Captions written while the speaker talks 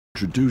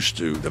introduced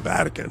to the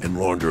Vatican and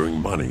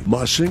laundering money.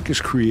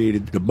 Syncretism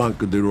created the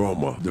Banco di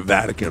Roma. The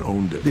Vatican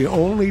owned it. The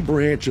only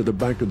branch of the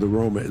Banco di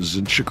Roma is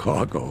in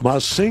Chicago.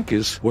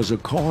 Syncretism was a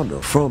corner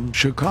from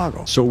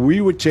Chicago. So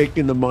we were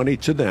taking the money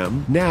to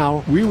them.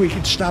 Now, we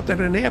could stop at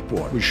an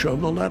airport. We show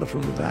them a letter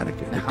from the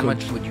Vatican. Now, how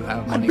much would you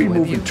have money I'd be with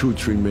moving you? 2 or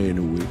 3 million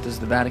a week. Does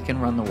the Vatican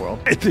run the world?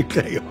 I think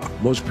they are.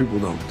 Most people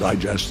don't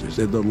digest this.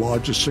 They're the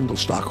largest single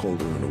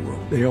stockholder in the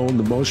world. They own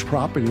the most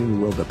property in the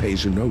world that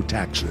pays no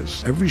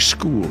taxes. Every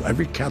school,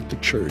 every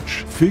Catholic church,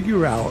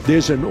 figure out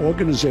there's an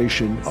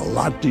organization a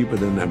lot deeper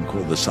than them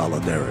called the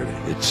Solidarity.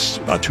 It's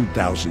a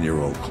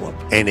 2,000-year-old club.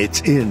 And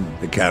it's in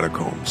the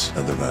catacombs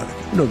of the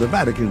Vatican. You know, the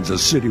Vatican's a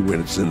city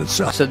when it's in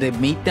itself. So they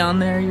meet down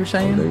there, you're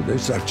saying?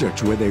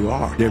 That's where they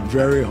are. They're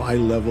very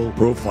high-level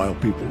profile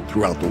people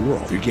throughout the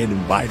world. You get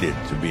invited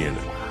to be in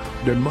it.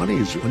 Their money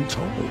is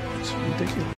untold. It's ridiculous.